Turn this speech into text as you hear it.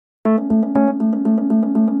This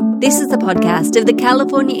is a podcast of the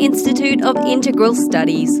California Institute of Integral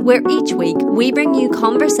Studies, where each week we bring you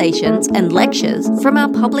conversations and lectures from our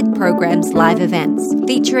public program's live events,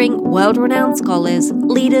 featuring world-renowned scholars,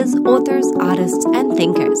 leaders, authors, artists, and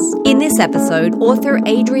thinkers. In this episode, author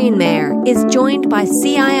Adrienne Mayor is joined by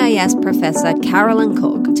CIIS Professor Carolyn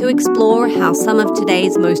Cook to explore how some of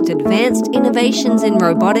today's most advanced innovations in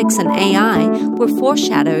robotics and AI were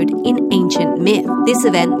foreshadowed in ancient myth. This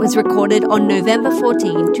event was recorded on November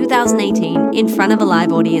 14, 2018 in front of a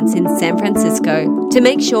live audience in San Francisco. To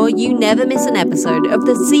make sure you never miss an episode of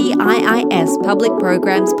the CIIS Public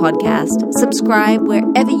Programs podcast, subscribe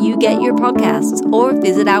wherever you get your podcasts or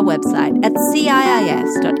visit our website at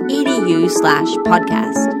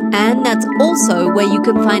ciis.edu/podcast. And that's also where you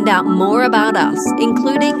can find out more about us,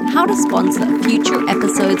 including how to sponsor future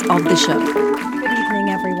episodes of the show. Good evening,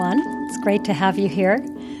 everyone. It's great to have you here.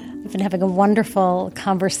 I've been having a wonderful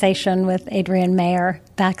conversation with Adrienne Mayor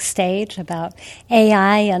backstage about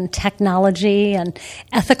AI and technology and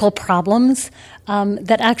ethical problems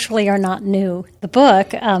that actually are not new. The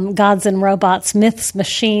book, Gods and Robots, Myths,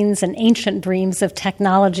 Machines, and Ancient Dreams of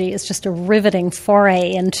Technology, is just a riveting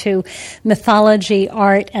foray into mythology,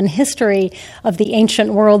 art, and history of the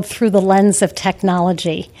ancient world through the lens of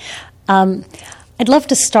technology. I'd love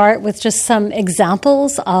to start with just some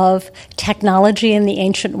examples of technology in the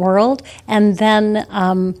ancient world and then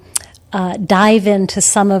dive into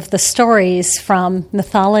some of the stories from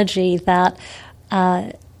mythology that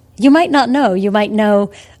you might not know. You might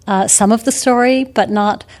know some of the story, but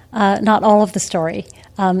not all of the story.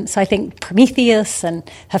 So I think Prometheus and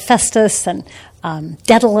Hephaestus and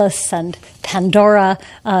Daedalus and Pandora,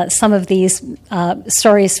 some of these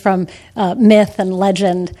stories from myth and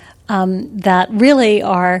legend that really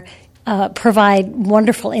provide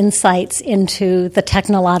wonderful insights into the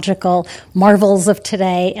technological marvels of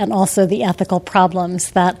today and also the ethical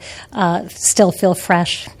problems that still feel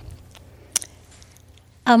fresh.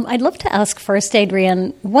 I'd love to ask first,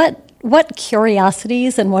 Adrienne, what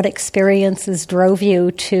curiosities and what experiences drove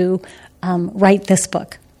you to write this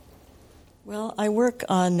book? Well, I work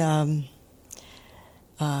on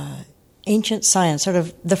ancient science, sort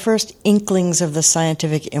of the first inklings of the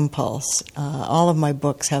scientific impulse. All of my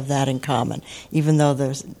books have that in common. Even though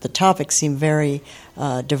the topics seem very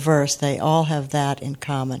diverse, they all have that in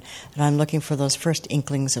common. And I'm looking for those first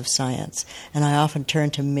inklings of science. And I often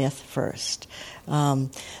turn to myth first.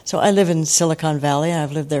 So I live in Silicon Valley.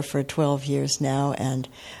 I've lived there for 12 years now, and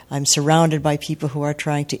I'm surrounded by people who are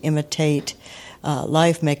trying to imitate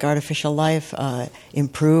life, make artificial life,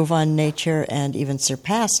 improve on nature, and even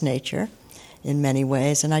surpass nature in many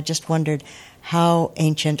ways. And I just wondered, how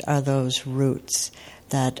ancient are those roots,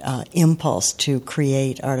 that impulse to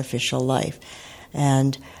create artificial life?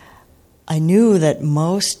 And I knew that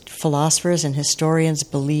most philosophers and historians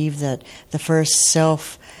believe that the first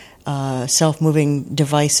self-moving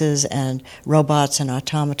devices and robots and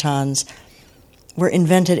automatons were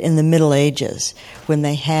invented in the Middle Ages when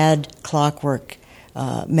they had clockwork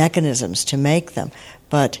mechanisms to make them.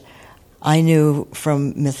 But I knew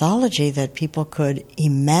from mythology that people could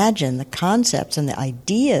imagine the concepts and the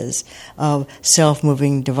ideas of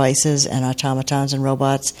self-moving devices and automatons and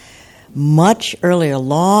robots much earlier,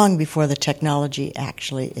 long before the technology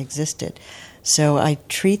actually existed. So I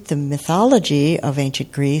treat the mythology of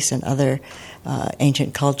ancient Greece and other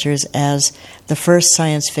ancient cultures as the first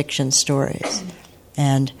science fiction stories.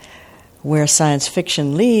 And where science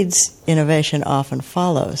fiction leads, innovation often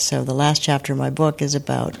follows. So the last chapter of my book is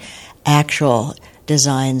about actual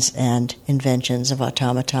designs and inventions of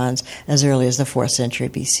automatons as early as the 4th century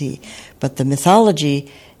BC. But the mythology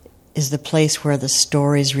is the place where the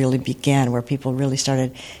stories really began, where people really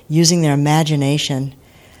started using their imagination,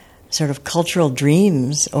 sort of cultural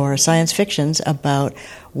dreams or science fictions about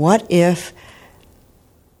what if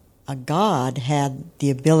a god had the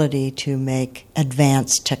ability to make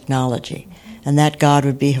advanced technology. And that god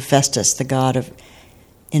would be Hephaestus, the god of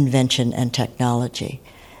invention and technology.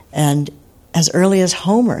 And as early as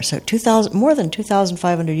Homer, so more than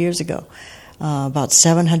 2,500 years ago, about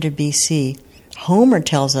 700 BC, Homer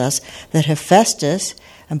tells us that Hephaestus,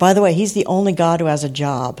 and by the way, he's the only god who has a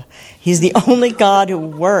job. He's the only god who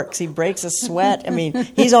works. He breaks a sweat. I mean,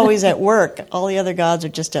 he's always at work. All the other gods are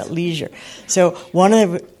just at leisure. So one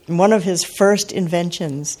of his first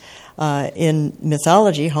inventions in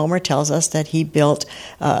mythology, Homer tells us that he built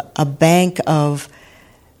a bank of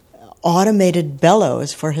automated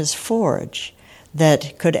bellows for his forge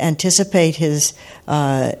that could anticipate his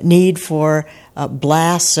need for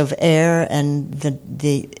blasts of air, and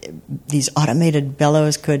these automated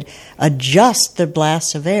bellows could adjust the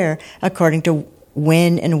blasts of air according to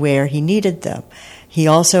when and where he needed them. He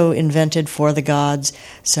also invented for the gods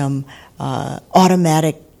some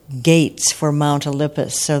automatic gates for Mount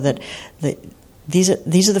Olympus, so that these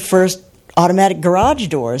are the first automatic garage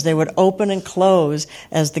doors. They would open and close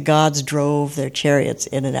as the gods drove their chariots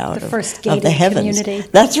in and out of the heavens. Community.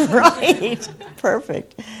 That's right.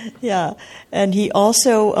 Perfect. Yeah, and he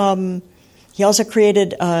also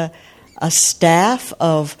created a staff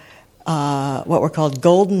of what were called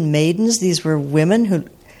golden maidens. These were women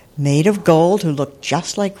made of gold who looked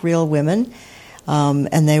just like real women,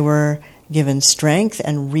 and they were given strength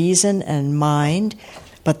and reason and mind,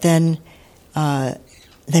 but then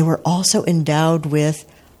they were also endowed with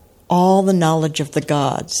all the knowledge of the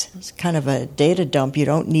gods. It's kind of a data dump. You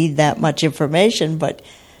don't need that much information, but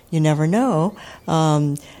you never know.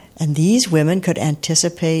 And these women could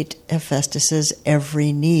anticipate Hephaestus's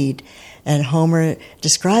every need. And Homer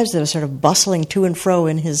describes them as sort of bustling to and fro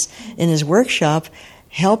in his workshop,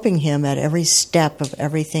 helping him at every step of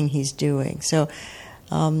everything he's doing. So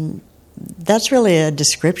that's really a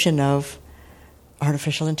description of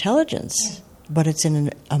artificial intelligence, but it's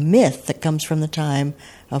in a myth that comes from the time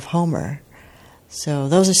of Homer. So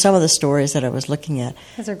those are some of the stories that I was looking at.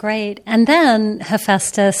 Those are great. And then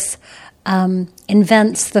Hephaestus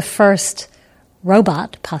invents the first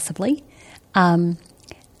robot, possibly,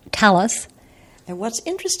 Talos. And what's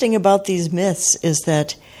interesting about these myths is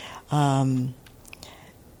that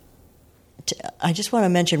I just want to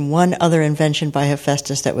mention one other invention by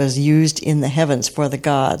Hephaestus that was used in the heavens for the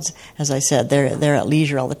gods. As I said, they're at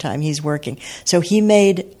leisure all the time. He's working. So he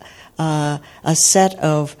made a set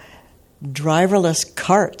of driverless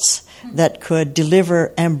carts that could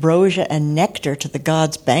deliver ambrosia and nectar to the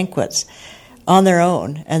gods' banquets on their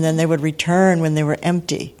own, and then they would return when they were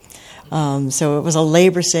empty. So it was a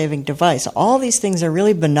labor-saving device. All these things are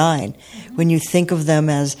really benign when you think of them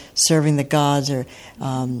as serving the gods or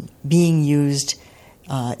being used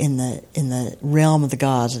in the realm of the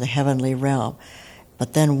gods, or the heavenly realm.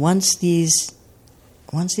 But then once these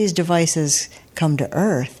devices come to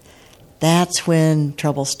Earth, that's when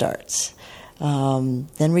trouble starts.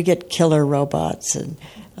 Then we get killer robots, and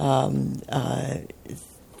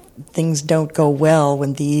things don't go well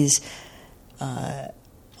when these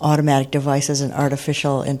automatic devices and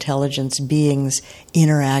artificial intelligence beings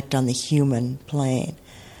interact on the human plane.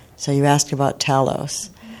 So you asked about Talos,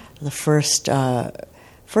 the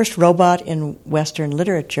first robot in Western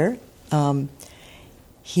literature.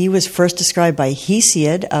 He was first described by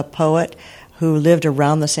Hesiod, a poet who lived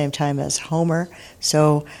around the same time as Homer.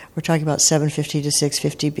 So we're talking about 750 to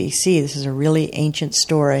 650 BC. This is a really ancient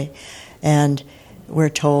story. And we're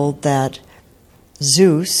told that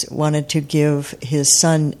Zeus wanted to give his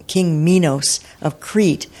son, King Minos of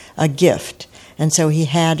Crete, a gift. And so he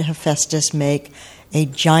had Hephaestus make a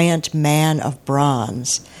giant man of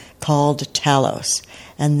bronze called Talos.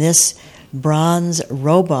 And this bronze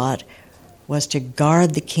robot was to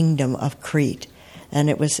guard the kingdom of Crete. And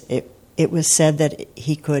it was said that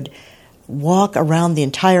he could walk around the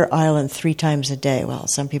entire island 3 times a day. Well,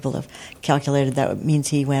 some people have calculated that means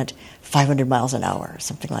he went 500 miles an hour or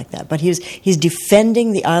something like that. But he's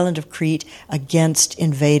defending the island of Crete against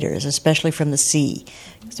invaders, especially from the sea,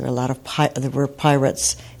 because there were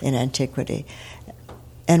pirates in antiquity.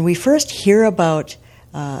 And we first hear about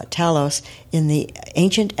Talos in the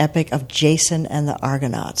ancient epic of Jason and the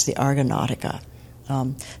Argonauts, the Argonautica.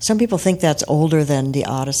 Some people think that's older than the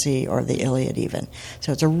Odyssey or the Iliad even.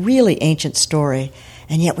 So it's a really ancient story,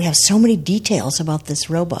 and yet we have so many details about this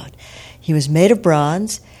robot. He was made of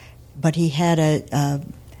bronze, but he had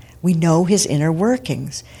we know his inner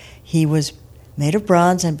workings. He was made of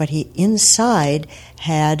bronze, but he inside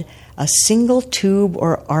had a single tube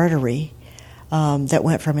or artery that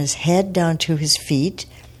went from his head down to his feet,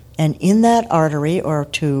 and in that artery or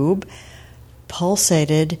tube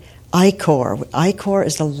pulsated Ichor. Ichor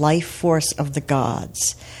is the life force of the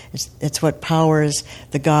gods. It's what powers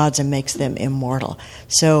the gods and makes them immortal.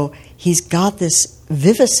 So he's got this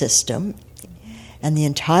vivasystem, and the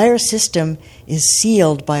entire system is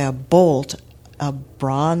sealed by a bolt, a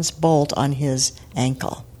bronze bolt on his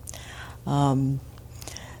ankle.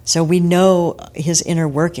 So we know his inner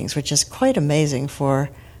workings, which is quite amazing for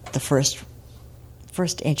the first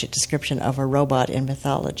ancient description of a robot in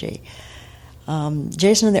mythology.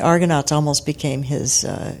 Jason and the Argonauts almost became his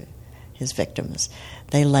victims.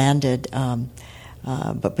 They landed,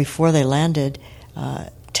 but before they landed,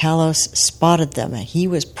 Talos spotted them. He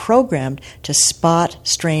was programmed to spot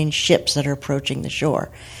strange ships that are approaching the shore.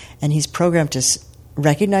 And he's programmed to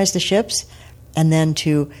recognize the ships and then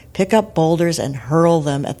to pick up boulders and hurl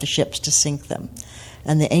them at the ships to sink them.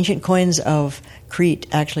 And the ancient coins of Crete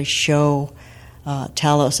actually show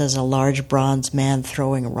Talos as a large bronze man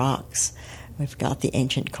throwing rocks. We've got the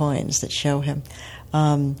ancient coins that show him.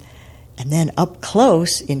 And then up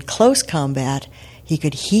close, in close combat, he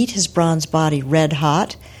could heat his bronze body red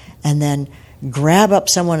hot and then grab up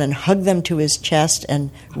someone and hug them to his chest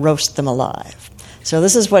and roast them alive. So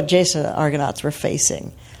this is what Jason and the Argonauts were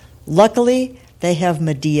facing. Luckily, they have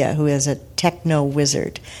Medea, who is a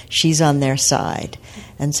techno-wizard. She's on their side.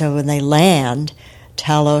 And so when they land,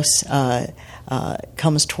 Talos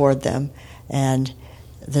comes toward them, and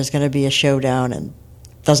there's going to be a showdown, and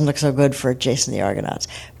it doesn't look so good for Jason and the Argonauts.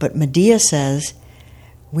 But Medea says,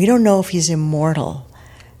 we don't know if he's immortal,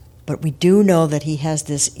 but we do know that he has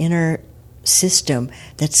this inner system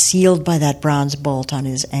that's sealed by that bronze bolt on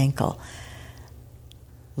his ankle.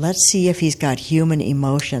 Let's see if he's got human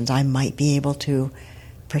emotions. I might be able to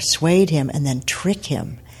persuade him and then trick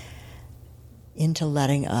him into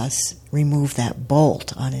letting us remove that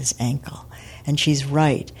bolt on his ankle. And she's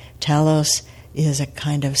right. Talos is a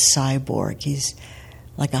kind of cyborg. He's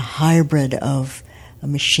like a hybrid of a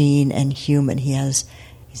machine and human. He's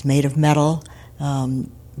made of metal,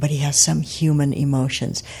 but he has some human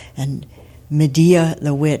emotions. And Medea,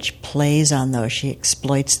 the witch, plays on those. She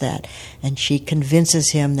exploits that. And she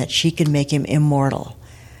convinces him that she can make him immortal.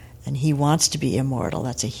 And he wants to be immortal.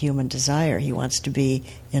 That's a human desire. He wants to be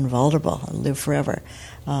invulnerable and live forever.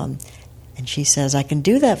 And she says, I can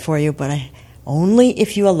do that for you, but only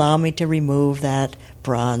if you allow me to remove that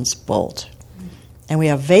bronze bolt. And we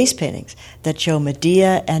have vase paintings that show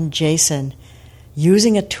Medea and Jason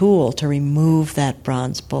using a tool to remove that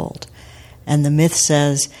bronze bolt. And the myth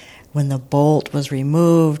says, when the bolt was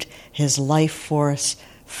removed, his life force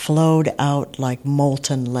flowed out like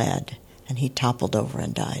molten lead, and he toppled over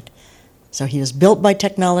and died. So he was built by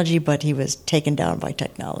technology, but he was taken down by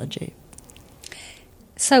technology.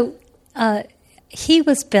 So he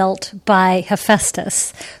was built by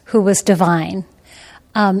Hephaestus, who was divine.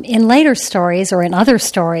 In later stories, or in other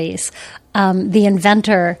stories, the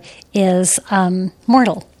inventor is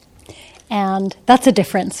mortal. And that's a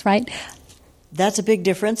difference, right? That's a big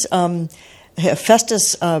difference.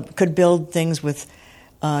 Hephaestus could build things with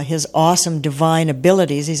his awesome divine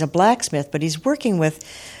abilities. He's a blacksmith, but he's working with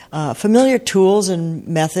familiar tools and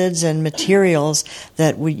methods and materials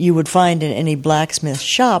that you would find in any blacksmith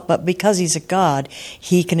shop, but because he's a god,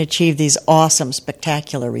 he can achieve these awesome,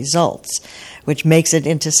 spectacular results, which makes it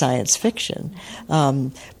into science fiction.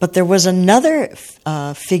 But there was another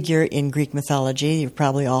figure in Greek mythology you've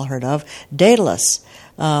probably all heard of, Daedalus,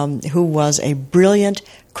 who was a brilliant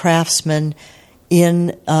craftsman in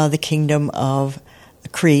the kingdom of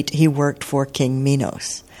Crete. He worked for King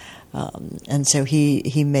Minos. And so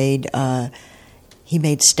he made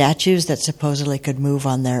statues that supposedly could move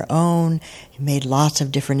on their own. He made lots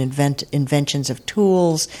of different inventions of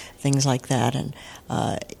tools, things like that. And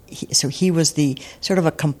so he was the sort of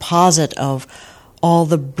a composite of all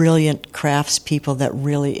the brilliant craftspeople that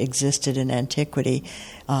really existed in antiquity,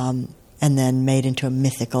 and then made into a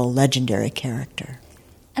mythical, legendary character.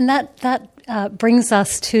 And that brings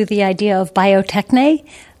us to the idea of biotechne,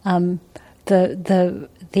 the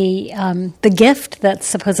gift that's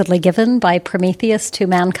supposedly given by Prometheus to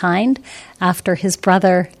mankind after his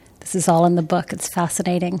brother. This is all in the book. It's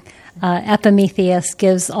fascinating. Epimetheus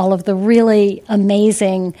gives all of the really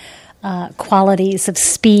amazing qualities of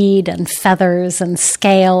speed and feathers and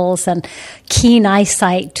scales and keen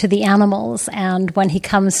eyesight to the animals. And when he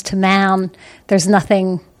comes to man, there's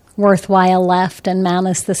nothing worthwhile left, and man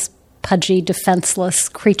is this pudgy, defenseless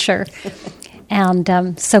creature.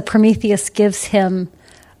 And so Prometheus gives him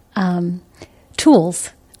tools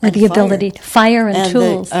with the ability to fire and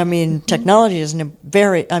tools. Technology is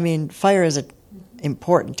fire is an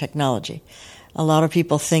important technology. A lot of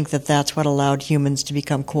people think that that's what allowed humans to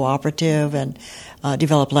become cooperative and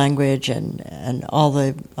develop language and all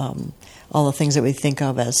the things that we think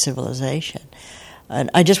of as civilization. And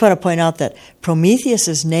I just want to point out that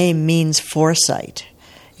Prometheus's name means foresight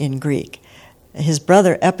in Greek. His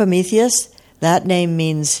brother Epimetheus, that name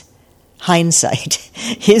means hindsight.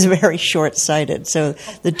 He's very short-sighted. So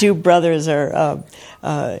the two brothers are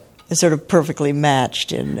sort of perfectly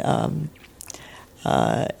matched in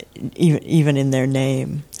even in their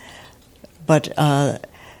name. But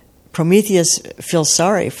Prometheus feels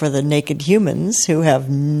sorry for the naked humans who have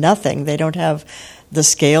nothing. They don't have the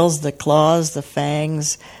scales, the claws, the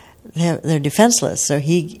fangs. They're defenseless. So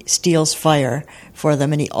he steals fire for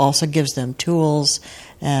them, and he also gives them tools.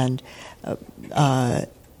 And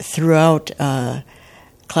throughout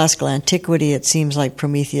classical antiquity, it seems like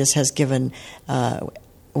Prometheus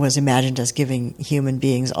was imagined as giving human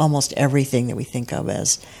beings almost everything that we think of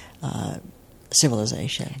as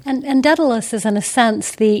civilization. And Daedalus is, in a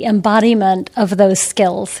sense, the embodiment of those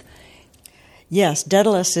skills. Yes,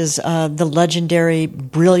 Daedalus is the legendary,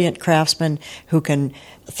 brilliant craftsman who can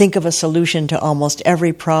think of a solution to almost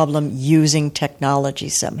every problem using technology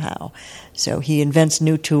somehow. So he invents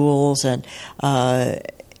new tools, and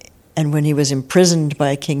when he was imprisoned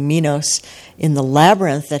by King Minos in the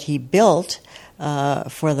labyrinth that he built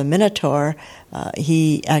for the Minotaur,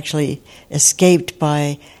 he actually escaped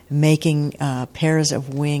by making pairs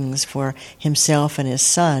of wings for himself and his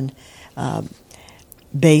son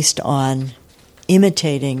based on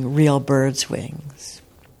imitating real birds' wings.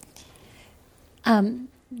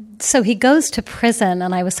 So he goes to prison,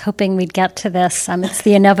 and I was hoping we'd get to this. It's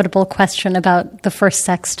the inevitable question about the first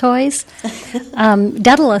sex toys.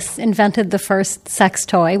 Daedalus invented the first sex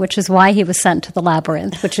toy, which is why he was sent to the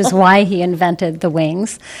labyrinth, which is why he invented the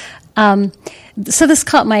wings. So this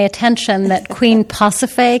caught my attention that Queen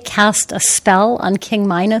Pasiphae cast a spell on King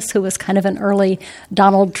Minos, who was kind of an early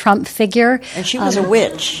Donald Trump figure. And she was a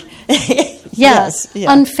witch. Yes,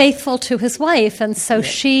 unfaithful to his wife. And so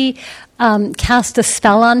she cast a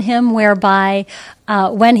spell on him whereby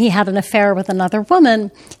when he had an affair with another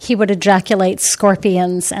woman, he would ejaculate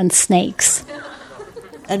scorpions and snakes.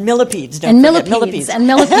 And millipedes, millipedes.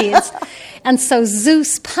 And so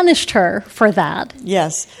Zeus punished her for that.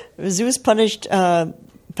 Yes. Zeus punished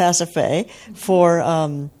Pasiphae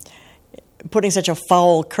for putting such a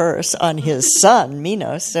foul curse on his son,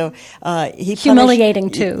 Minos. So he humiliating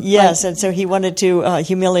too. Yes, and so he wanted to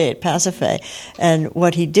humiliate Pasiphae. And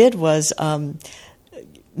what he did was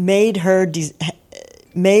made her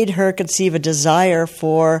conceive a desire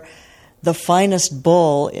for the finest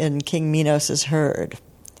bull in King Minos' herd.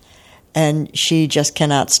 And she just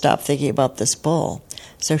cannot stop thinking about this bull.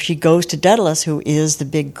 So she goes to Daedalus, who is the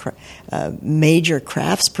big major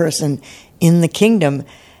craftsperson in the kingdom,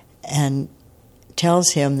 and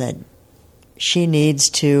tells him that she needs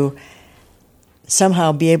to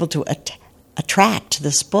somehow be able to attract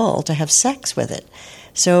this bull to have sex with it.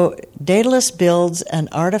 So Daedalus builds an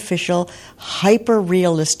artificial,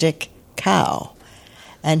 hyper-realistic cow,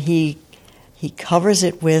 and he covers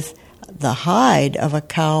it with the hide of a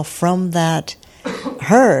cow from that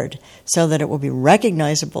herd so that it will be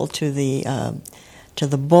recognizable to the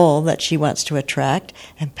bull that she wants to attract.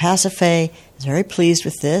 And Pasiphae is very pleased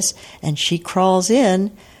with this, and she crawls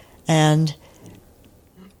in, and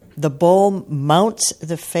the bull mounts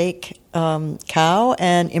the fake cow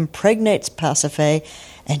and impregnates Pasiphae,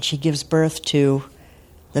 and she gives birth to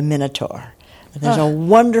the Minotaur. There's a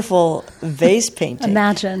wonderful vase painting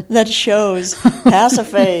that shows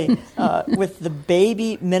Pasiphae with the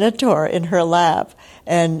baby Minotaur in her lap,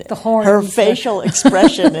 and her facial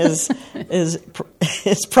expression is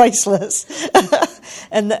priceless.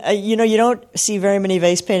 And you don't see very many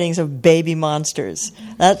vase paintings of baby monsters.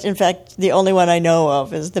 That's, in fact, the only one I know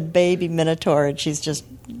of is the baby Minotaur, and she's just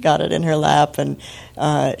got it in her lap, and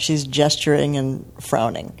she's gesturing and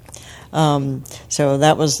frowning. So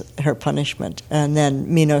that was her punishment. And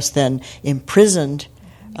then Minos imprisoned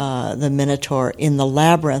the Minotaur in the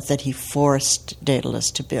labyrinth that he forced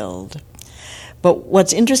Daedalus to build. But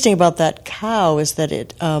what's interesting about that cow is that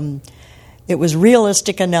it was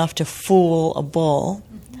realistic enough to fool a bull.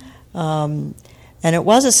 And it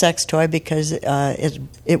was a sex toy because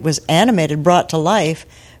it was animated, brought to life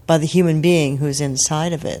by the human being who's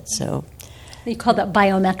inside of it. So you call that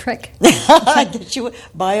biometric?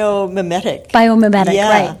 Biomimetic. Biomimetic,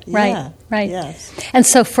 yeah, right. Yes. And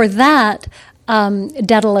so for that,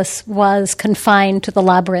 Daedalus was confined to the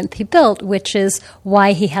labyrinth he built, which is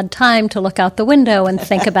why he had time to look out the window and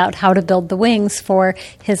think about how to build the wings for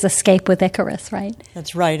his escape with Icarus, right?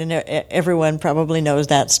 That's right, and everyone probably knows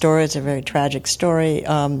that story. It's a very tragic story,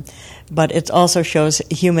 but it also shows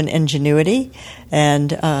human ingenuity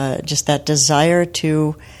and just that desire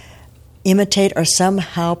to imitate or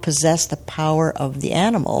somehow possess the power of the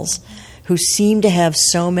animals, who seem to have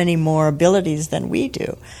so many more abilities than we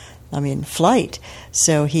do. I mean, flight.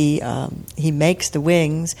 So he makes the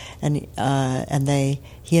wings, and he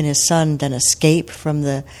and his son then escape from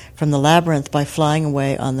the labyrinth by flying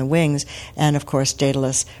away on the wings. And of course,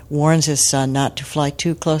 Daedalus warns his son not to fly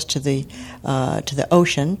too close to the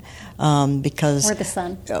ocean because or the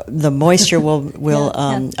sun. The moisture will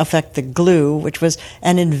affect the glue, which was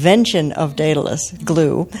an invention of Daedalus.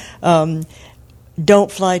 Glue.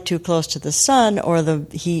 Don't fly too close to the sun, or the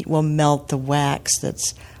heat will melt the wax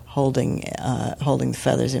that's holding the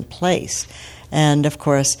feathers in place. And of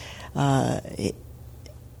course,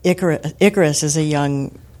 Icarus is a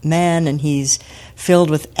young man, and he's filled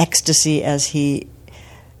with ecstasy as he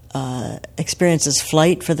experiences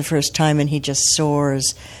flight for the first time, and he just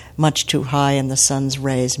soars much too high, and the sun's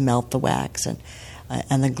rays melt the wax and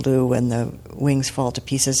the glue, and the wings fall to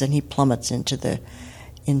pieces, and he plummets into the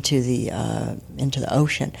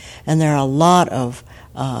ocean. And there are a lot of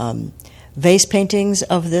vase paintings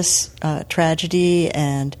of this tragedy,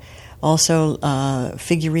 and also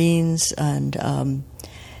figurines, and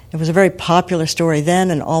it was a very popular story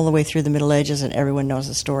then and all the way through the Middle Ages, and everyone knows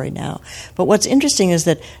the story now. But what's interesting is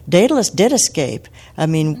that Daedalus did escape,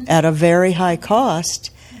 at a very high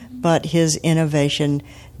cost, but his innovation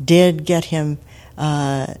did get him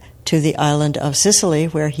to the island of Sicily,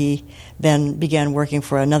 where he then began working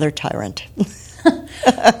for another tyrant.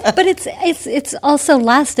 But it's also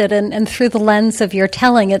lasted, and through the lens of your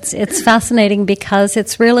telling, it's fascinating because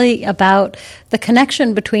it's really about the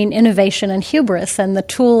connection between innovation and hubris, and the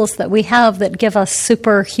tools that we have that give us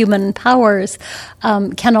superhuman powers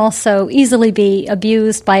can also easily be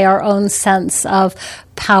abused by our own sense of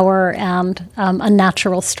power and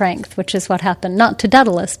unnatural strength, which is what happened not to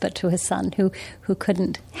Daedalus but to his son, who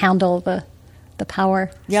couldn't handle the power.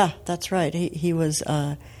 Yeah, that's right. He was.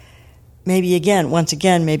 Maybe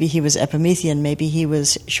he was Epimethean, maybe he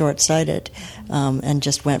was short-sighted, and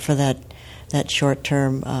just went for that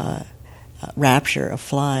short-term rapture of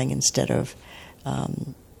flying instead of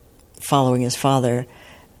following his father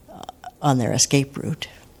on their escape route.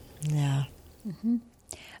 Yeah.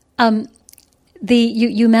 Mm-hmm.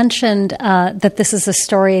 You mentioned that this is a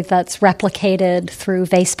story that's replicated through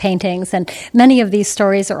vase paintings, and many of these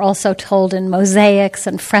stories are also told in mosaics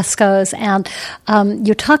and frescoes. And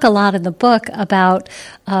you talk a lot in the book about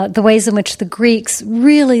the ways in which the Greeks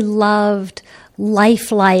really loved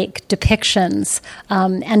lifelike depictions.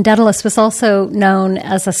 And Daedalus was also known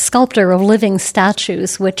as a sculptor of living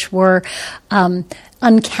statues, which were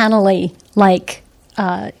uncannily like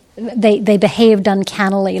They behaved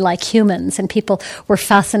uncannily like humans, and people were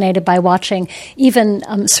fascinated by watching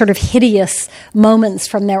even sort of hideous moments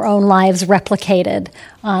from their own lives replicated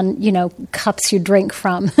on, cups you drink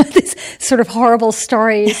from. These sort of horrible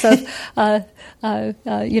stories of,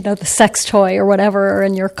 the sex toy or whatever, or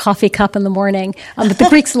in your coffee cup in the morning. But the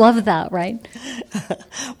Greeks loved that, right?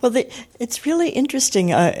 Well, it's really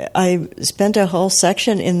interesting. I spent a whole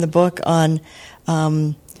section in the book on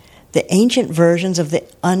the ancient versions of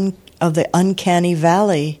the uncanny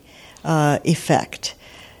valley effect.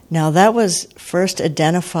 Now, that was first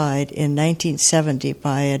identified in 1970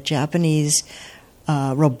 by a Japanese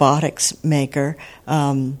robotics maker,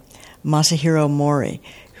 Masahiro Mori,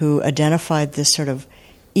 who identified this sort of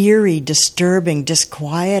eerie, disturbing,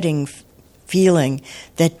 disquieting feeling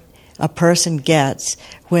that a person gets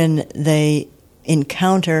when they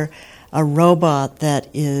encounter a robot that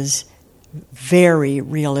is very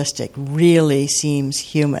realistic, really seems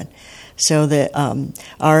human. So that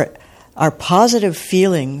our positive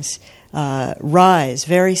feelings rise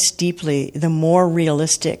very steeply the more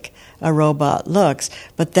realistic a robot looks.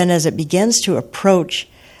 But then as it begins to approach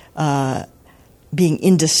being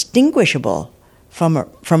indistinguishable from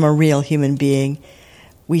a real human being,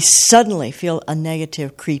 we suddenly feel a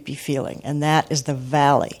negative, creepy feeling. And that is the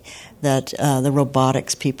valley that the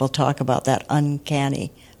robotics people talk about, that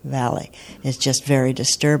uncanny valley. Is just very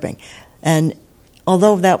disturbing. And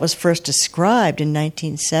although that was first described in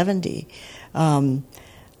 1970,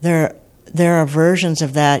 there are versions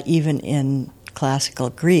of that even in classical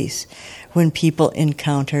Greece, when people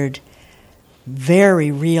encountered very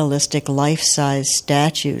realistic life-size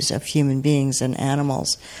statues of human beings and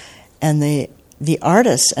animals. And the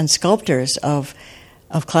artists and sculptors of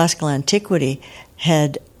classical antiquity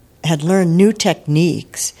had learned new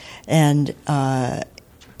techniques and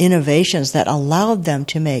innovations that allowed them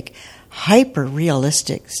to make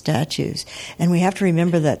hyper-realistic statues. And we have to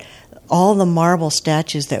remember that all the marble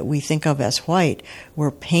statues that we think of as white were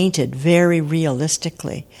painted very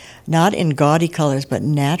realistically, not in gaudy colors, but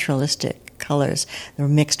naturalistic colors. They were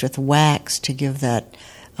mixed with wax to give that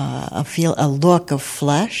a look of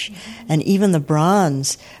flesh. Mm-hmm. And even the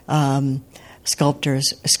bronze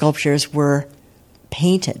sculptures were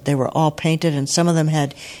painted. They were all painted, and some of them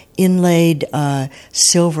had inlaid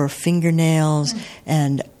silver fingernails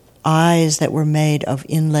and eyes that were made of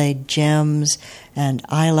inlaid gems and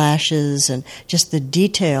eyelashes, and just the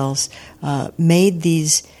details made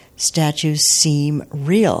these statues seem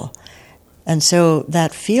real. And so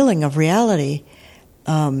that feeling of reality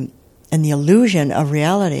and the illusion of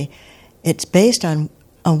reality, it's based on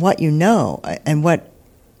what you know and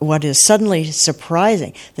what is suddenly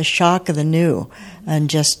surprising, the shock of the new.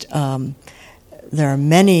 And just there are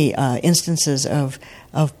many instances of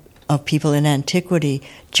of people in antiquity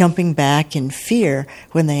jumping back in fear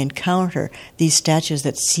when they encounter these statues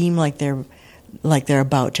that seem like they're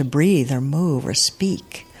about to breathe or move or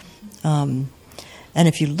speak. And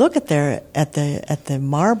if you look at the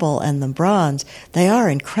marble and the bronze, they are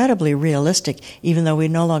incredibly realistic, even though we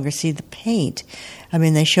no longer see the paint. I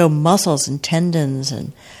mean, they show muscles and tendons,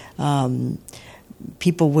 and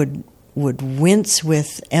people would wince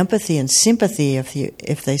with empathy and sympathy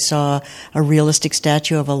if they saw a realistic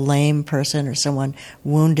statue of a lame person or someone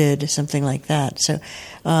wounded, something like that. So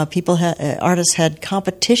artists had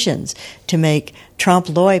competitions to make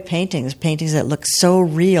trompe-l'oeil paintings that looked so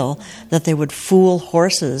real that they would fool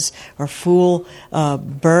horses or fool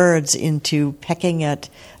birds into pecking at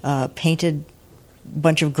painted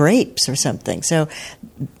bunch of grapes or something. So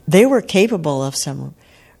they were capable of some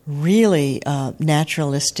really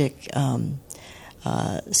naturalistic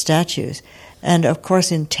statues. And of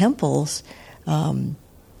course in temples,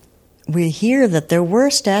 we hear that there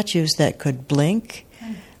were statues that could blink,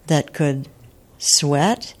 that could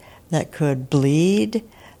sweat, that could bleed,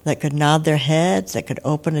 that could nod their heads, that could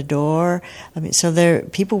open a door. I mean, so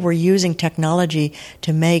people were using technology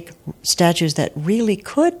to make statues that really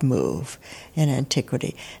could move in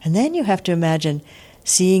antiquity. And then you have to imagine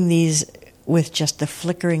seeing these with just the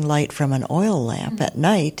flickering light from an oil lamp at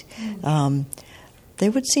night. They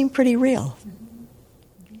would seem pretty real.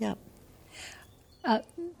 Yeah.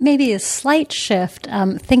 Maybe a slight shift,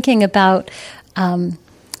 thinking about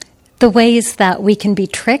the ways that we can be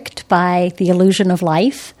tricked by the illusion of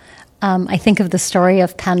life. I think of the story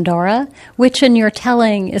of Pandora, which in your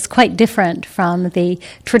telling is quite different from the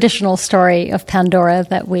traditional story of Pandora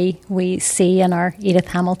that we see in our Edith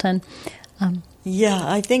Hamilton. Yeah,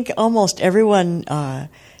 I think almost everyone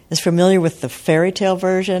is familiar with the fairy tale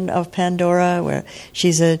version of Pandora, where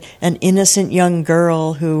she's an innocent young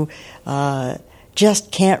girl who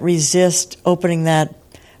just can't resist opening that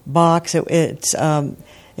box.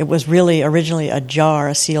 It was really originally a jar,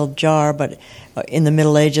 a sealed jar, but in the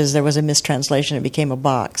Middle Ages there was a mistranslation. It became a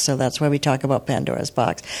box, so that's why we talk about Pandora's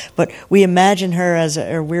box. But we imagine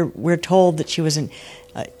her we're told that she was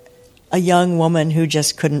a young woman who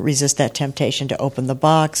just couldn't resist that temptation to open the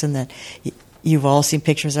box, and that you've all seen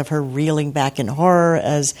pictures of her reeling back in horror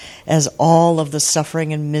as all of the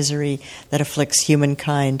suffering and misery that afflicts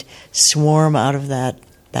humankind swarm out of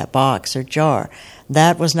that box or jar.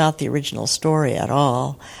 That was not the original story at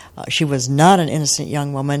all. She was not an innocent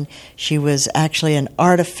young woman. She was actually an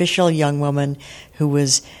artificial young woman who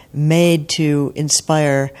was made to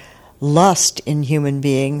inspire lust in human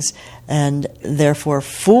beings and therefore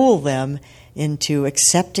fool them into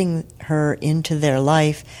accepting her into their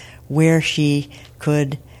life, where she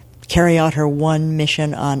could carry out her one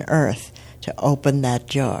mission on earth, to open that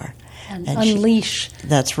jar. And unleash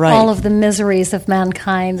that's right. all of the miseries of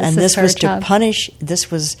mankind. And this was to punish,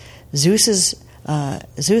 this was Zeus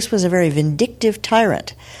was a very vindictive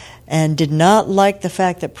tyrant and did not like the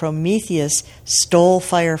fact that Prometheus stole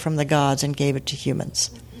fire from the gods and gave it to humans.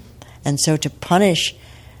 And so to punish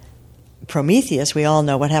Prometheus, we all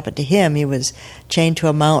know what happened to him. He was chained to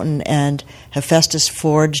a mountain, and Hephaestus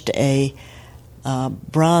forged a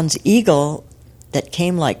bronze eagle that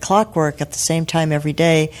came like clockwork at the same time every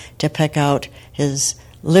day to peck out his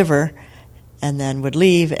liver, and then would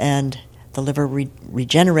leave, and the liver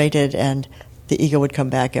regenerated, and the eagle would come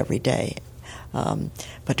back every day.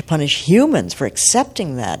 But to punish humans for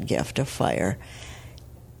accepting that gift of fire,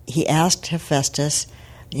 he asked Hephaestus,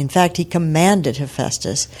 in fact, he commanded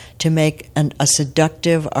Hephaestus to make a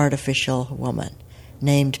seductive artificial woman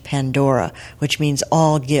named Pandora, which means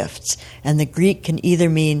all gifts. And the Greek can either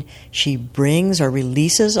mean she brings or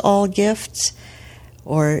releases all gifts,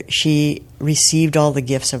 or she received all the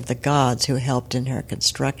gifts of the gods who helped in her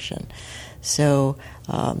construction. So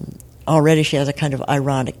already she has a kind of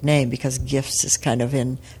ironic name, because gifts is kind of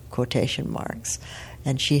in quotation marks.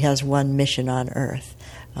 And she has one mission on earth,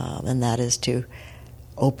 and that is to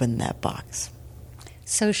open that box.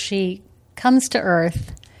 So she comes to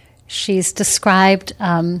Earth. She's described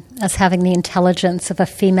as having the intelligence of a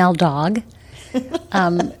female dog.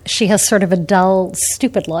 She has sort of a dull,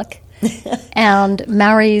 stupid look, and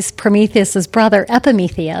marries Prometheus' brother,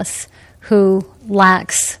 Epimetheus, who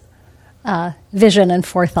lacks vision and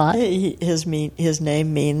forethought. His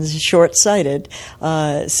name means short-sighted.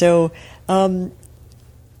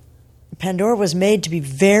 Pandora was made to be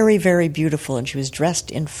very, very beautiful, and she was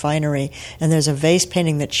dressed in finery. And there's a vase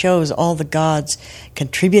painting that shows all the gods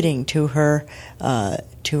contributing to her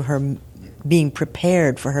being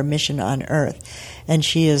prepared for her mission on Earth. And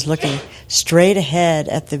she is looking straight ahead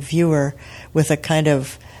at the viewer with a kind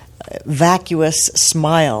of vacuous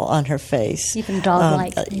smile on her face. Even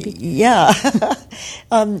dog-like, maybe. Yeah.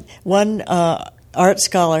 One art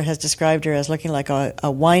scholar has described her as looking like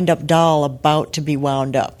a wind-up doll about to be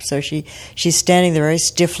wound up. So she's standing there very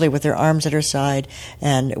stiffly with her arms at her side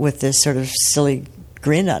and with this sort of silly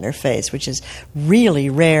grin on her face, which is really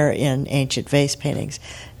rare in ancient vase paintings.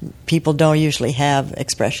 People don't usually have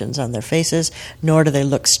expressions on their faces, nor do they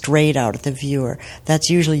look straight out at the viewer. That's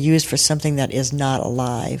usually used for something that is not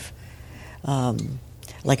alive,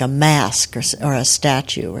 like a mask or a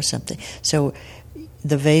statue or something. So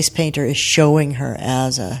the vase painter is showing her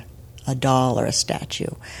as a doll or a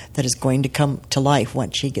statue that is going to come to life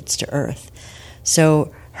once she gets to Earth.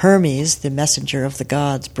 So Hermes, the messenger of the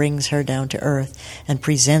gods, brings her down to Earth and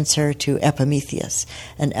presents her to Epimetheus.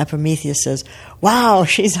 And Epimetheus says, "Wow,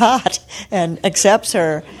 she's hot," and accepts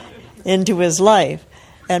her into his life.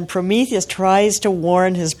 And Prometheus tries to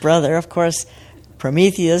warn his brother. Of course,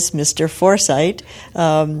 Prometheus, Mr. Foresight,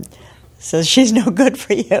 says, "She's no good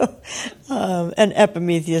for you." And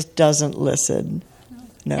Epimetheus doesn't listen.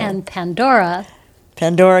 No. And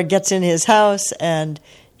Pandora gets in his house, and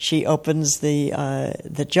she opens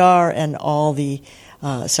the jar, and all the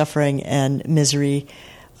suffering and misery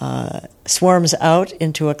swarms out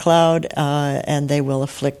into a cloud, and they will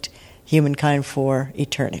afflict humankind for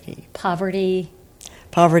eternity. Poverty,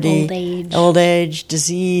 old age,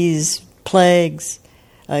 disease, plagues,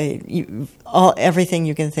 everything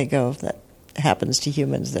you can think of that happens to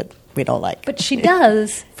humans that we don't like. But she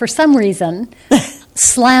does, for some reason,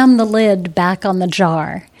 slam the lid back on the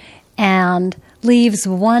jar and leaves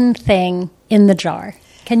one thing in the jar.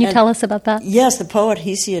 Can you tell us about that? Yes, the poet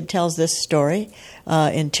Hesiod tells this story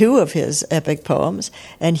in two of his epic poems,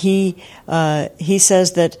 and he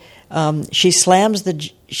says that she slams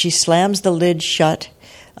the lid shut,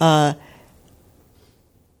 and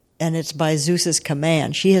it's by Zeus's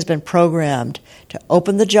command. She has been programmed to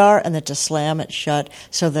open the jar and then to slam it shut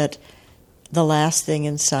so that the last thing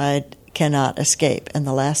inside cannot escape, and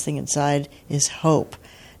the last thing inside is hope.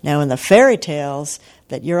 Now, in the fairy tales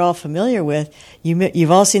that you're all familiar with,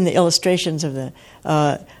 you've all seen the illustrations of the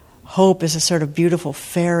hope is a sort of beautiful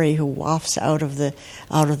fairy who wafts out of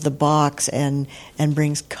the box and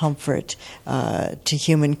brings comfort to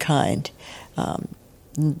humankind.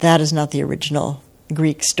 That is not the original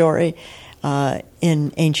Greek story.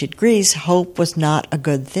 In ancient Greece, hope was not a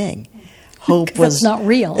good thing. Hope was not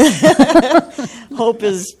real. Hope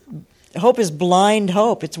is blind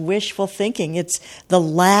hope. It's wishful thinking. It's the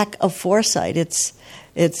lack of foresight. It's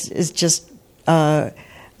just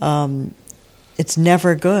it's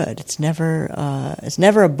never good. It's never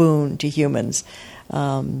a boon to humans,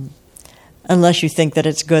 unless you think that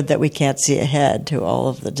it's good that we can't see ahead to all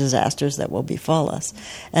of the disasters that will befall us.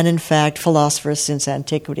 And in fact, philosophers since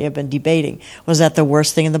antiquity have been debating: was that the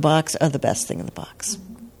worst thing in the box or the best thing in the box?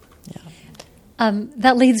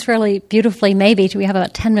 That leads really beautifully, maybe, we have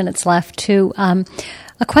about 10 minutes left, to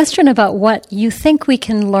a question about what you think we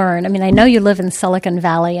can learn. I mean, I know you live in Silicon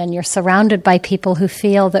Valley and you're surrounded by people who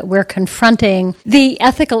feel that we're confronting the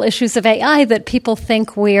ethical issues of AI that people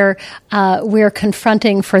think we're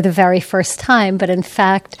confronting for the very first time. But in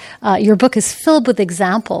fact, your book is filled with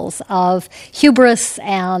examples of hubris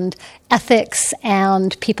and ethics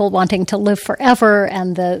and people wanting to live forever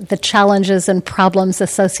and the challenges and problems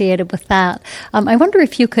associated with that. I wonder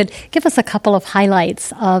if you could give us a couple of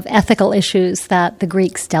highlights of ethical issues that the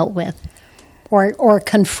Greeks dealt with or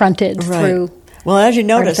confronted through. Well, as you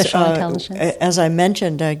notice, as I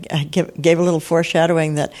mentioned, I gave a little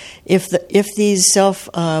foreshadowing that if these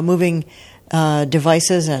self-moving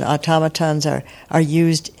devices and automatons are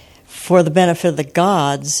used for the benefit of the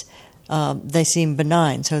gods, they seem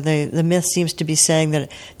benign. So the myth seems to be saying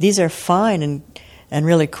that these are fine and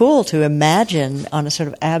really cool to imagine on a sort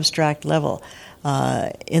of abstract level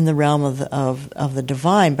in the realm of the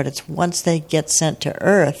divine, but it's once they get sent to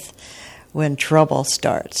Earth when trouble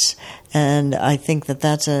starts. And I think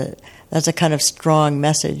that's a kind of strong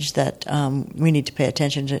message that we need to pay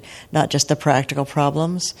attention to, not just the practical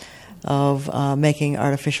problems of making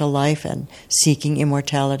artificial life and seeking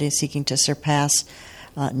immortality, seeking to surpass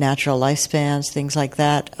natural lifespans, things like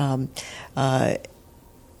that.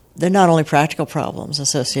 They're not only practical problems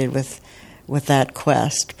associated with that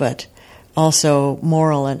quest, but also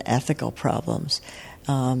moral and ethical problems.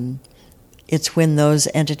 It's when those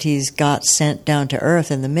entities got sent down to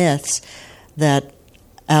Earth in the myths that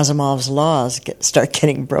Asimov's laws start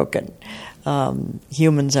getting broken.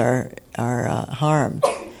 Humans are harmed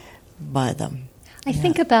by them. I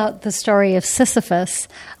think about the story of Sisyphus,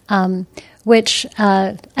 which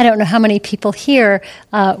I don't know how many people here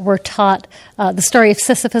were taught the story of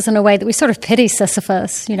Sisyphus in a way that we sort of pity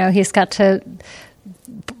Sisyphus. You know, he's got to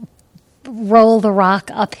roll the rock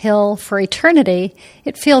uphill for eternity.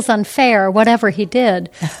 It feels unfair, whatever he did.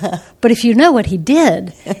 But if you know what he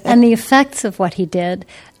did and the effects of what he did,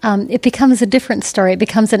 it becomes a different story. It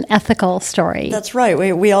becomes an ethical story. That's right.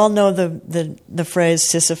 We all know the phrase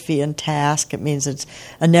Sisyphean task. It means it's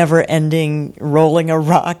a never-ending rolling a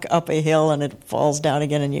rock up a hill and it falls down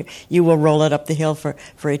again, and you will roll it up the hill for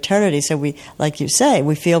eternity. So we, like you say,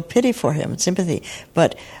 we feel pity for him and sympathy.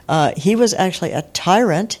 But he was actually a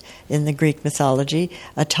tyrant in the Greek mythology,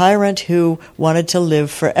 a tyrant who wanted to live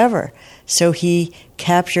forever. So he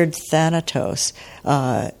captured Thanatos,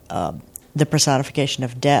 the personification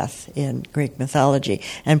of death in Greek mythology,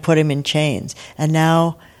 and put him in chains. And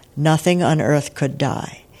now nothing on earth could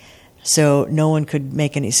die. So no one could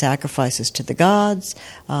make any sacrifices to the gods.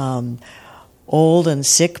 Old and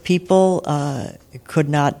sick people could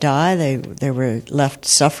not die. They were left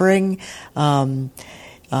suffering.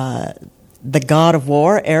 The god of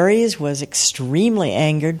war, Ares, was extremely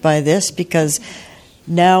angered by this because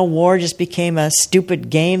now war just became a stupid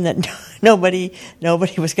game that nobody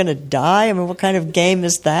was going to die. I mean, what kind of game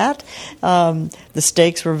is that? The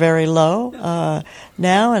stakes were very low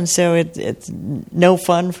now, and so it's no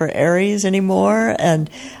fun for Ares anymore. And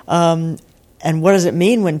what does it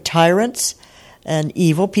mean when tyrants and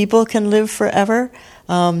evil people can live forever?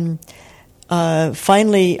 Finally,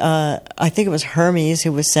 I think it was Hermes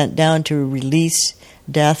who was sent down to release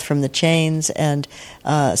death from the chains, and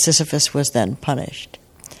Sisyphus was then punished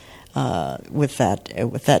with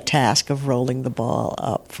that task of rolling the ball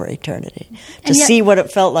up for eternity to see what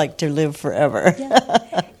it felt like to live forever.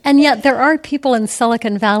 Yeah. And yet there are people in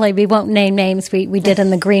Silicon Valley, we won't name names, we did in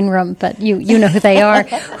the green room, but you know who they are,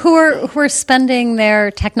 who are spending their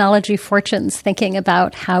technology fortunes thinking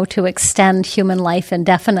about how to extend human life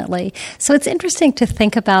indefinitely. So it's interesting to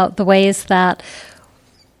think about the ways that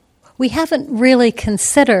we haven't really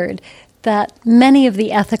considered that many of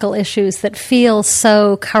the ethical issues that feel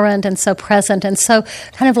so current and so present and so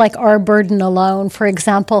kind of like our burden alone. For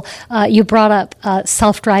example, you brought up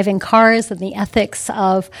self-driving cars and the ethics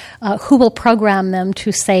of who will program them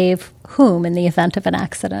to save whom in the event of an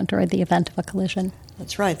accident or the event of a collision.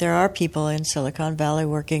 That's right. There are people in Silicon Valley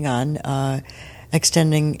working on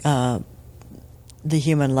extending the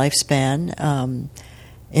human lifespan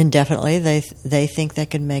indefinitely. They think they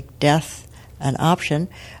can make death an option,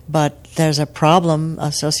 but there's a problem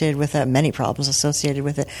associated with that, many problems associated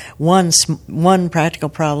with it. One practical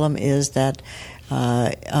problem is that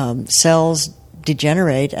cells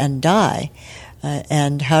degenerate and die,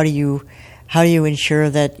 and how do you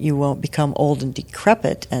ensure that you won't become old and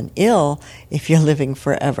decrepit and ill if you're living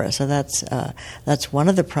forever? So that's one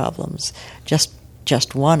of the problems, just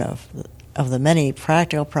one of the many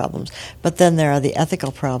practical problems. But then there are the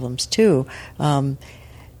ethical problems too.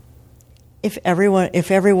 If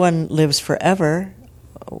everyone lives forever,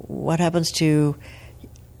 what happens to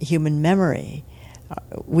human memory?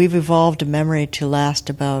 We've evolved a memory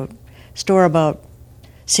to store about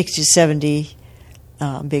 60 to 70,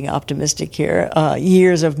 being optimistic here,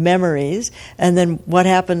 years of memories. And then what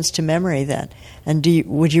happens to memory then? And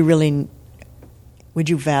would you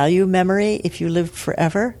value memory if you lived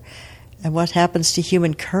forever? And what happens to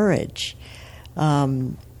human courage?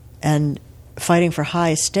 And fighting for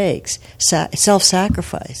high stakes,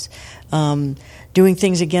 self-sacrifice, doing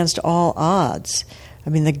things against all odds. I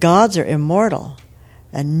mean, the gods are immortal,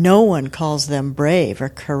 and no one calls them brave or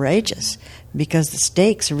courageous because the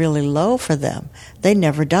stakes are really low for them. They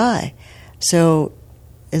never die. So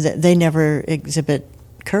they never exhibit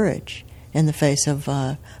courage in the face of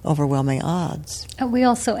overwhelming odds. And we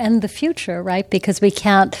also end the future, right? Because we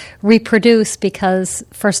can't reproduce because,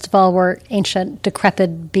 first of all, we're ancient,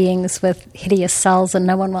 decrepit beings with hideous cells and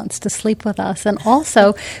no one wants to sleep with us. And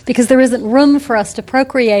also because there isn't room for us to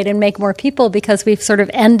procreate and make more people because we've sort of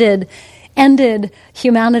ended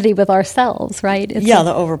humanity with ourselves, right?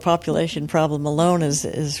 The overpopulation problem alone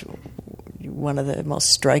is one of the most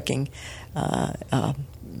striking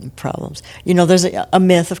problems. You know, there's a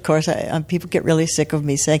myth, of course. People get really sick of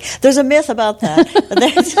me saying, there's a myth about that.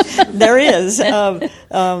 There is.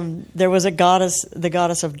 There was a goddess, the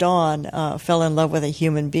goddess of dawn, fell in love with a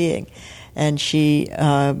human being. And she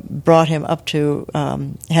brought him up to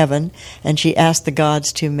heaven, and she asked the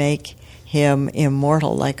gods to make him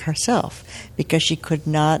immortal like herself, because she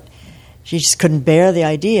just couldn't bear the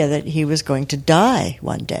idea that he was going to die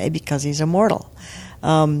one day because he's immortal,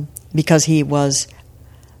 because he was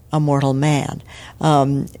a mortal man.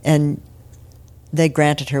 And they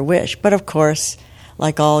granted her wish. But of course,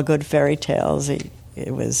 like all good fairy tales, it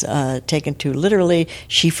was taken too literally.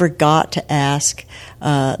 She forgot to ask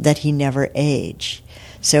that he never age.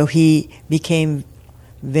 So he became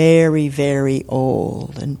very, very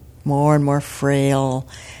old and more frail,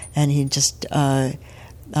 and he just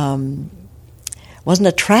wasn't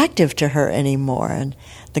attractive to her anymore. And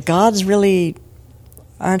the gods really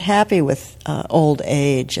aren't happy with old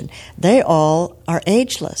age, and they all are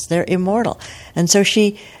ageless. They're immortal. And so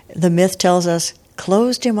she, the myth tells us,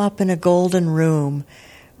 closed him up in a golden room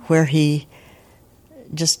where he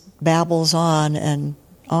just babbles on and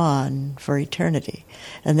on for eternity.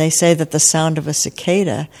 And they say that the sound of a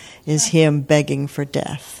cicada is him begging for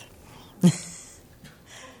death.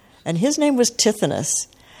 And his name was Tithonus.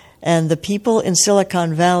 And the people in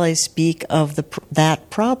Silicon Valley speak of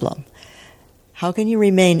that problem. How can you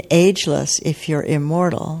remain ageless if you're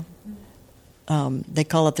immortal? They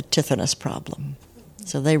call it the Tithonus problem.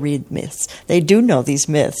 So they read myths. They do know these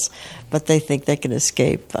myths, but they think they can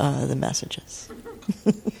escape the messages.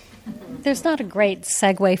 There's not a great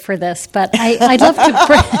segue for this, but I'd love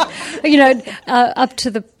to, up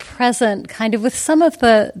to the present, kind of with some of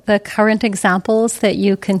the current examples that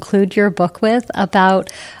you conclude your book with,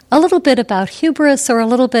 about a little bit about hubris, or a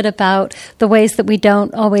little bit about the ways that we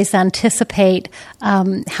don't always anticipate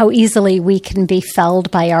how easily we can be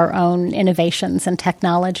felled by our own innovations and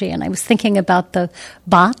technology. And I was thinking about the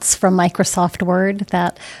bots from Microsoft Word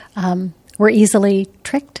that were easily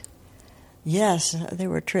tricked. Yes, they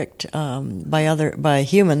were tricked by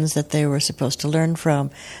humans that they were supposed to learn from.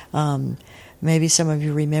 Maybe some of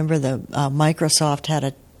you remember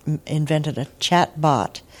Microsoft invented a chat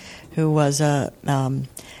bot who was a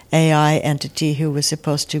AI entity who was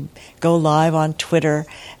supposed to go live on Twitter,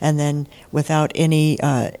 and then without any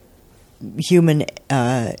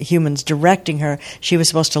humans directing her, she was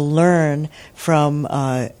supposed to learn from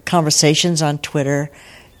conversations on Twitter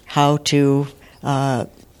how to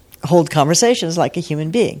hold conversations like a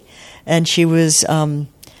human being. And she was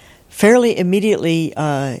fairly immediately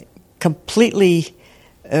completely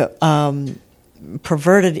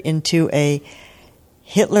perverted into a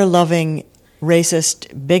Hitler-loving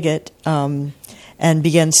racist bigot, and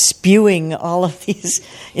began spewing all of these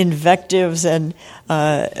invectives and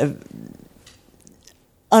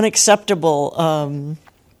unacceptable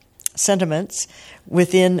sentiments.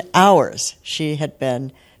 Within hours, she had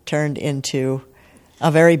been turned into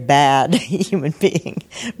a very bad human being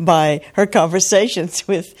by her conversations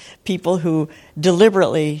with people who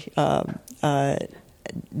deliberately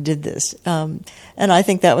did this. And I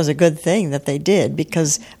think that was a good thing that they did,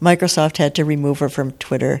 because Microsoft had to remove her from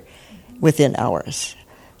Twitter within hours.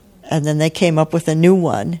 And then they came up with a new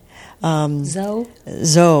one. Zoe,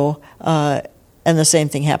 and the same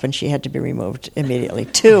thing happened. She had to be removed immediately,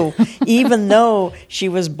 too, even though she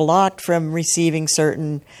was blocked from receiving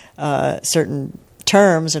certain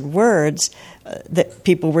terms and words, that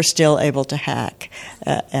people were still able to hack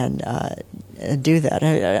and do that.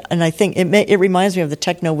 And I think it reminds me of the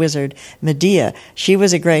techno wizard Medea. She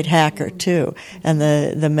was a great hacker too. And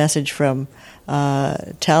the message from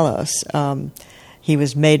Talos, he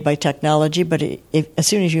was made by technology, but as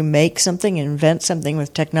soon as you make something, invent something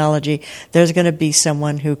with technology, there's going to be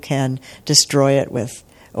someone who can destroy it with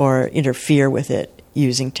or interfere with it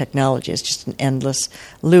using technology. It's just an endless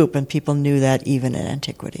loop, and people knew that even in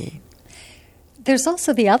antiquity. There's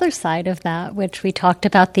also the other side of that, which we talked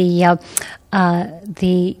about, the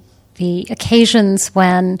occasions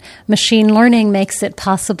when machine learning makes it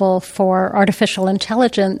possible for artificial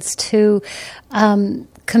intelligence to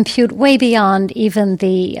compute way beyond even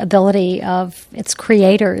the ability of its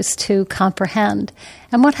creators to comprehend.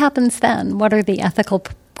 And what happens then? What are the ethical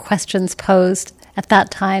questions posed at that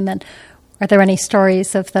time, and are there any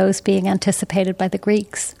stories of those being anticipated by the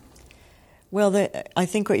Greeks? Well, I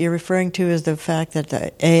think what you're referring to is the fact that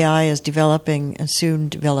the AI is developing and soon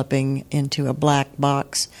developing into a black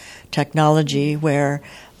box technology where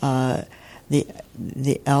the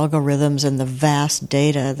algorithms and the vast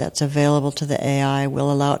data that's available to the AI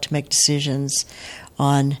will allow it to make decisions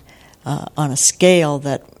on a scale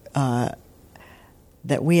that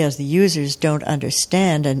we as the users don't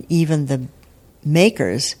understand, and even the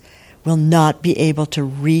makers will not be able to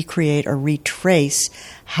recreate or retrace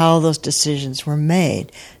how those decisions were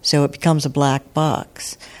made. So it becomes a black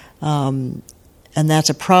box. And that's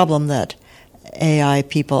a problem that AI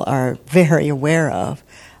people are very aware of.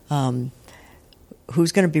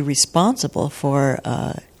 Who's going to be responsible for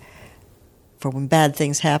when bad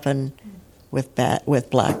things happen with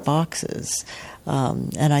black boxes?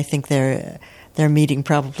 And I think they're meeting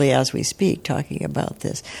probably as we speak, talking about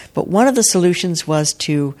this. But one of the solutions was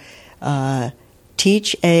to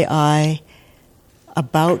teach AI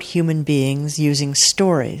about human beings using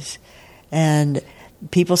stories. And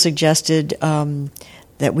people suggested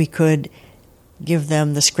that we could give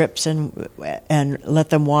them the scripts and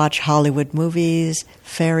let them watch Hollywood movies,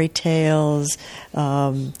 fairy tales,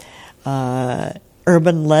 urban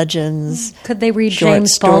legends. Could they read short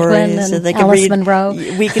James stories, Baldwin and they could Alice read, Munro?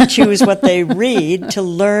 We could choose what they read to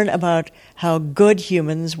learn about how good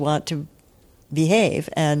humans want to behave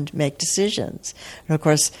and make decisions. And of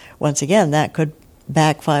course, once again, that could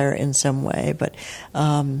backfire in some way, but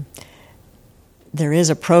there is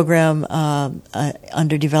a program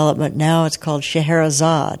under development now. It's called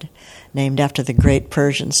Scheherazade, named after the great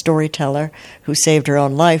Persian storyteller who saved her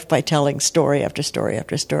own life by telling story after story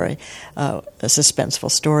after story,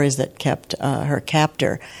 suspenseful stories that kept her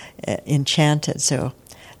captor enchanted. So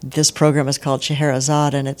this program is called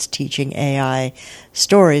Scheherazade, and it's teaching AI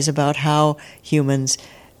stories about how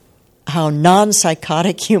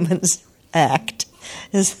non-psychotic humans act,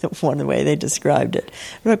 is one way they described it.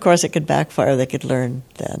 But of course, it could backfire. They could learn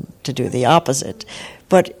then to do the opposite.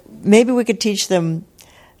 But maybe we could teach them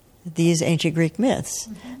these ancient Greek myths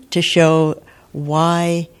to show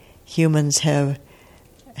why humans have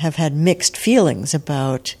had mixed feelings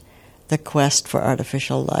about the quest for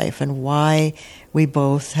artificial life, and why we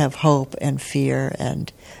both have hope and fear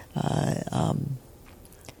and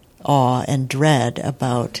awe and dread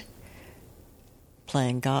about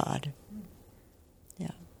playing God.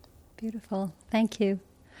 Yeah. Beautiful. Thank you.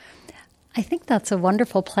 I think that's a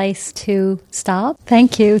wonderful place to stop.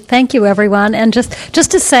 Thank you. Thank you, everyone. And just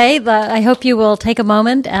to say that I hope you will take a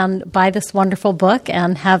moment and buy this wonderful book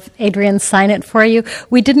and have Adrian sign it for you.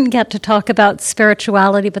 We didn't get to talk about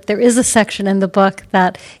spirituality, but there is a section in the book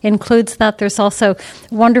that includes that. There's also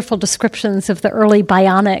wonderful descriptions of the early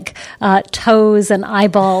bionic toes and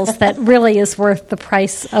eyeballs that really is worth the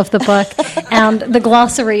price of the book. And the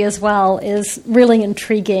glossary as well is really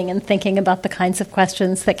intriguing in thinking about the kinds of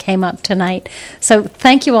questions that came up tonight. So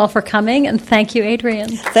thank you all for coming, and thank you,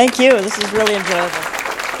 Adrian. Thank you. This is really enjoyable.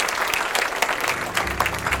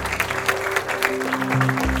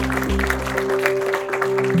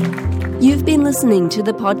 You've been listening to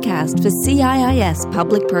the podcast for CIIS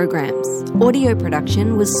Public Programs. Audio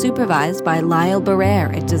production was supervised by Lyle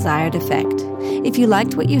Barrere at Desired Effect. If you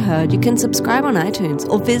liked what you heard, you can subscribe on iTunes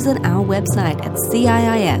or visit our website at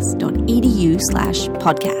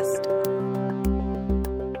ciis.edu/podcast.